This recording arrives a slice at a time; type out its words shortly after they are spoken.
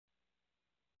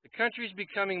The country's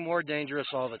becoming more dangerous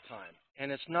all the time, and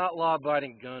it's not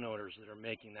law-abiding gun owners that are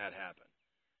making that happen.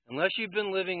 Unless you've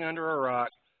been living under a rock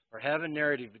or have a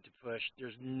narrative to push,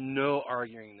 there's no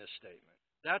arguing this statement.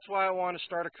 That's why I want to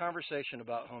start a conversation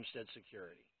about homestead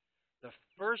security. The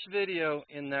first video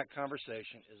in that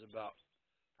conversation is about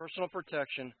personal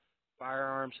protection,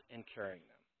 firearms, and carrying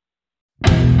them.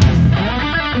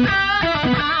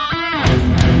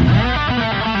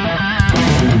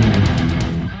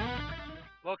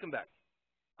 Welcome back.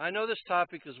 I know this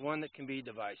topic is one that can be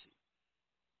divisive.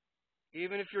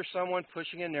 Even if you're someone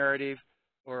pushing a narrative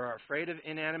or are afraid of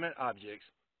inanimate objects,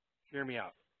 hear me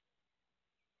out.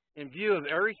 In view of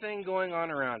everything going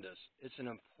on around us, it's an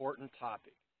important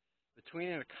topic. Between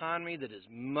an economy that is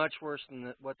much worse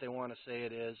than what they want to say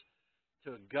it is,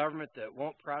 to a government that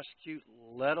won't prosecute,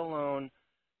 let alone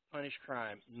punish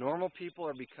crime, normal people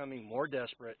are becoming more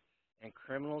desperate and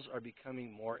criminals are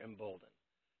becoming more emboldened.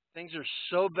 Things are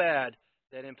so bad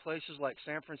that in places like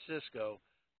San Francisco,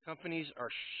 companies are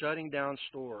shutting down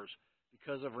stores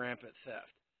because of rampant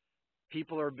theft.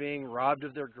 People are being robbed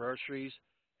of their groceries,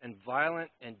 and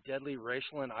violent and deadly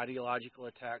racial and ideological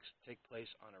attacks take place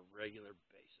on a regular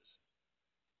basis.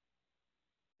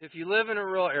 If you live in a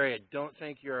rural area, don't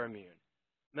think you're immune.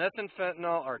 Meth and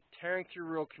fentanyl are tearing through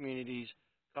rural communities,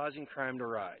 causing crime to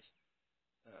rise.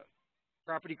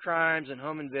 Property crimes and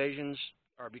home invasions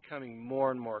are becoming more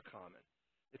and more common.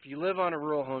 If you live on a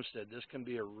rural homestead, this can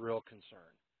be a real concern.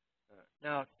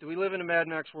 Now, do we live in a Mad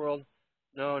Max world?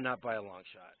 No, not by a long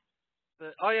shot.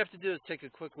 But all you have to do is take a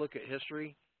quick look at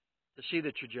history to see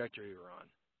the trajectory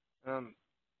we're on.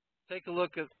 Take a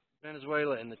look at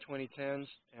Venezuela in the 2010s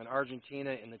and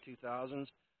Argentina in the 2000s,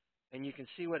 and you can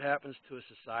see what happens to a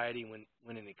society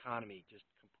when an economy just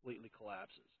completely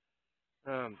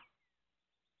collapses.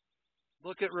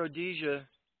 Look at Rhodesia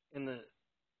in the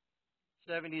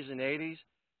 70s and 80s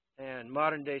and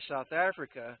modern-day South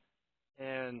Africa,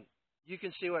 and you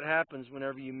can see what happens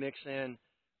whenever you mix in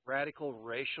radical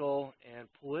racial and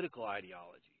political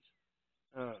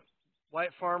ideologies. White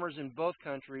farmers in both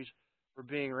countries were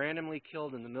being randomly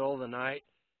killed in the middle of the night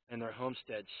and their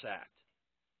homesteads sacked.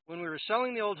 When we were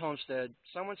selling the old homestead,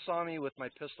 someone saw me with my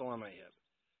pistol on my hip.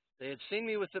 They had seen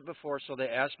me with it before, so they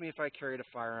asked me if I carried a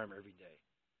firearm every day.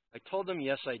 I told them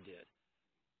yes, I did.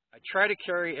 I try to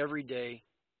carry every day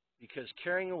because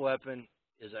carrying a weapon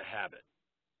is a habit.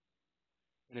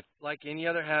 And if, like any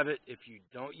other habit, if you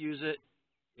don't use it,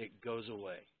 it goes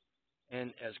away.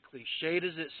 And as cliched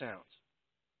as it sounds,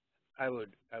 I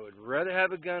would rather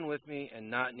have a gun with me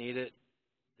and not need it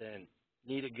than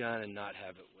need a gun and not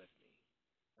have it with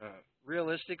me.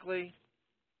 Realistically,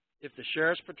 if the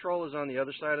sheriff's patrol is on the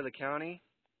other side of the county,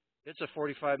 it's a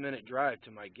 45-minute drive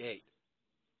to my gate.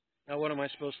 Now, what am I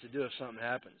supposed to do if something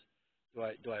happens?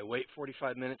 Do I wait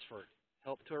 45 minutes for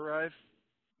help to arrive?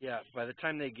 Yeah, by the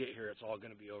time they get here, it's all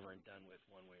going to be over and done with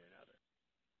one way or another.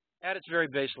 At its very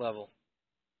base level,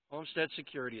 homestead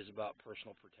security is about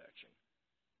personal protection.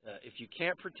 If you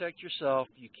can't protect yourself,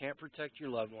 you can't protect your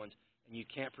loved ones, and you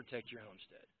can't protect your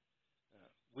homestead.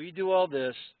 We do all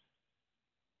this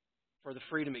for the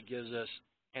freedom it gives us,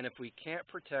 and if we can't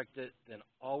protect it, then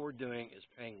all we're doing is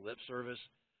paying lip service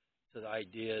to the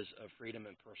ideas of freedom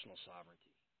and personal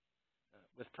sovereignty.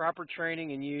 With proper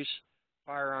training and use,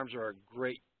 firearms are a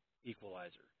great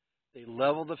equalizer. They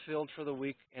level the field for the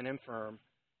weak and infirm,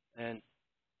 and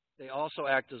they also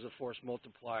act as a force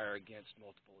multiplier against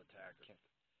multiple attackers.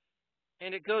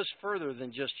 And it goes further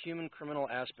than just human criminal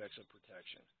aspects of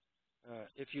protection.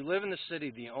 If you live in the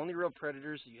city, the only real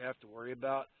predators that you have to worry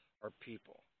about are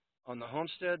people. On the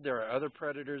homestead, there are other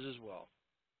predators as well.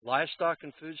 Livestock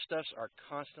and foodstuffs are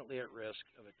constantly at risk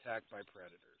of attack by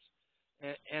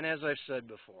predators. And as I've said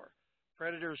before,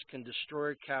 predators can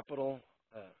destroy capital,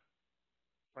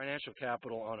 financial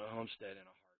capital on a homestead in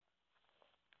a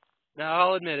heartbeat. Now,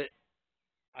 I'll admit it.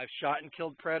 I've shot and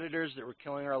killed predators that were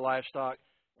killing our livestock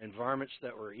and varmints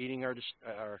that were eating our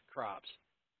crops.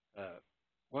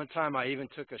 One time I even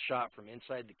took a shot from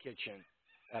inside the kitchen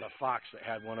at a fox that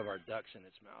had one of our ducks in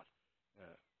its mouth.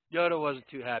 Yoda wasn't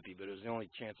too happy, but it was the only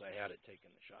chance I had at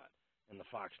taking the shot, and the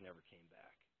fox never came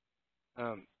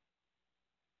back.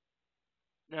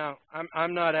 Now,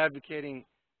 I'm not advocating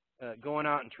going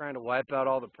out and trying to wipe out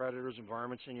all the predators and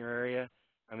varmints in your area.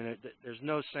 I mean, there's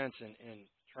no sense in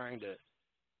trying to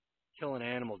kill an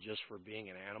animal just for being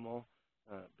an animal.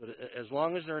 But as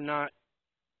long as they're not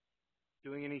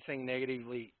doing anything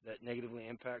that negatively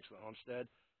impacts the homestead,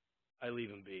 I leave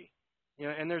them be. You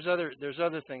know, and there's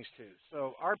other things too.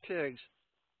 So our pigs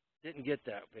didn't get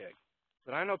that big,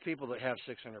 but I know people that have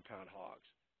 600-pound hogs,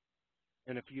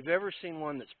 and if you've ever seen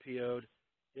one that's PO'd,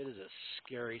 it is a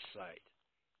scary sight.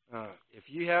 If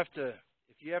you have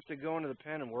to go into the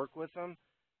pen and work with them,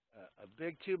 a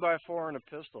big 2x4 and a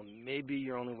pistol may be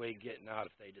your only way getting out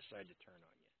if they decide to turn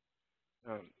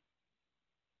on you.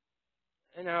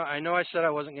 And now I know I said I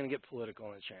wasn't going to get political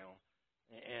on the channel,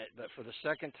 but for the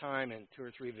second time in 2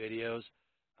 or 3 videos,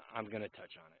 I'm going to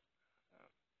touch on it.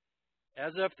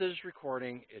 As of this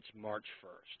recording, it's March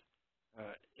 1st.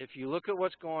 If you look at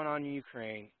what's going on in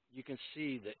Ukraine, you can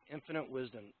see the infinite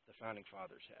wisdom the Founding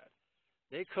Fathers had.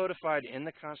 They codified in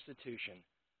the Constitution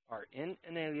our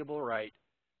inalienable right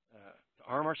to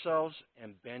arm ourselves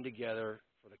and band together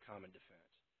for the common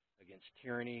defense against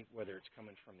tyranny, whether it's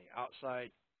coming from the outside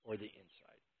or the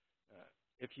inside.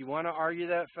 If you want to argue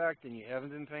that fact, then you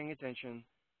haven't been paying attention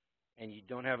and you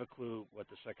don't have a clue what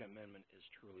the Second Amendment is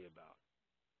truly about.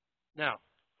 Now,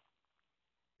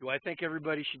 do I think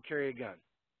everybody should carry a gun?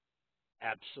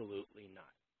 Absolutely not.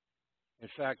 In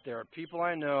fact, there are people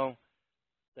I know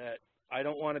that I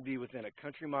don't want to be within a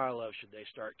country mile of should they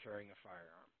start carrying a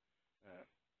firearm.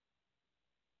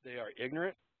 They are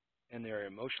ignorant and they are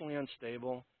emotionally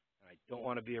unstable, and I don't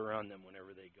want to be around them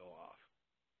whenever they go off.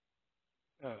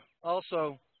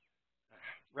 Also,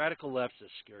 radical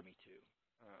leftists scare me too.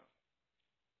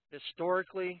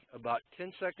 Historically, about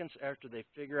 10 seconds after they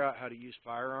figure out how to use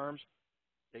firearms,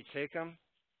 they take them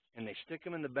and they stick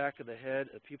them in the back of the head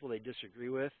of people they disagree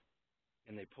with,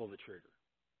 and they pull the trigger.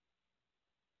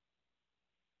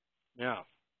 Now,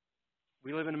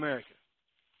 we live in America,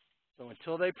 so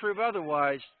until they prove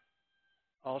otherwise,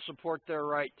 I'll support their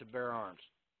right to bear arms.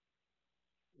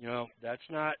 You know, that's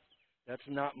not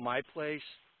my place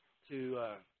to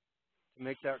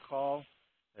make that call.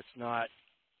 That's not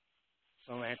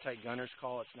some anti-gunner's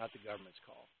call. It's not the government's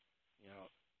call. You know,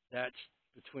 that's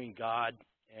between God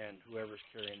and whoever's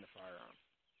carrying the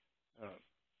firearm.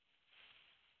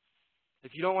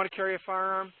 If you don't want to carry a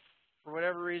firearm for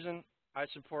whatever reason, I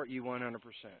support you 100%.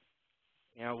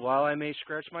 Now, while I may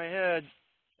scratch my head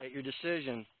at your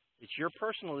decision, it's your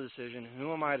personal decision, and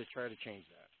who am I to try to change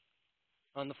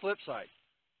that? On the flip side,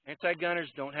 anti-gunners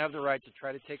don't have the right to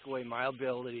try to take away my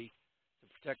ability to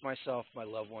protect myself, my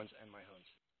loved ones, and my homestead.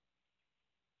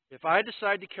 If I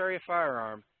decide to carry a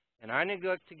firearm and I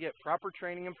neglect to get proper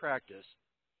training and practice,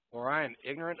 or I am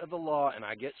ignorant of the law and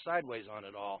I get sideways on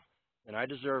it all, then I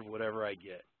deserve whatever I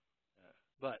get.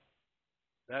 But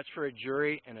that's for a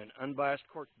jury and an unbiased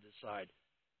court to decide,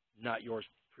 not yours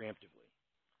preemptively.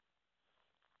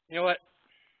 You know what?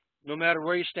 No matter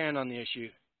where you stand on the issue,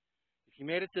 if you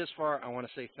made it this far, I want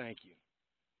to say thank you.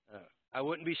 I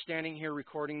wouldn't be standing here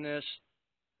recording this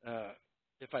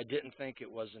if I didn't think it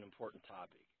was an important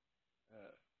topic.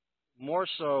 More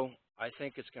so, I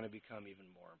think it's going to become even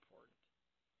more important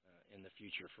in the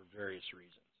future for various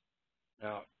reasons.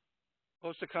 Now,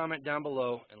 post a comment down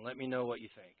below and let me know what you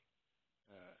think.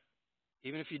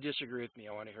 Even if you disagree with me,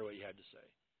 I want to hear what you have to say.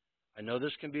 I know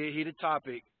this can be a heated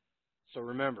topic, so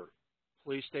remember,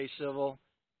 please stay civil.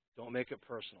 Don't make it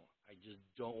personal. I just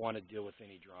don't want to deal with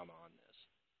any drama on this.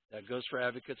 That goes for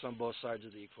advocates on both sides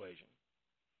of the equation.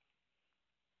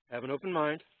 Have an open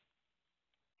mind.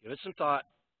 Give it some thought.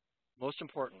 Most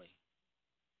importantly,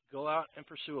 go out and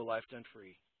pursue a life done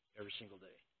free every single day.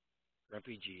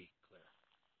 Grumpy G. Claire.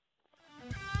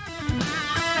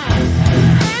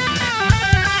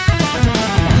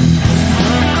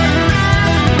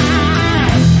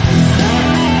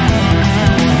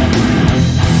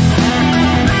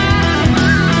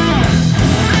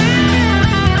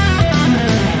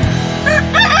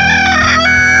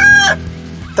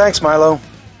 Thanks, Milo.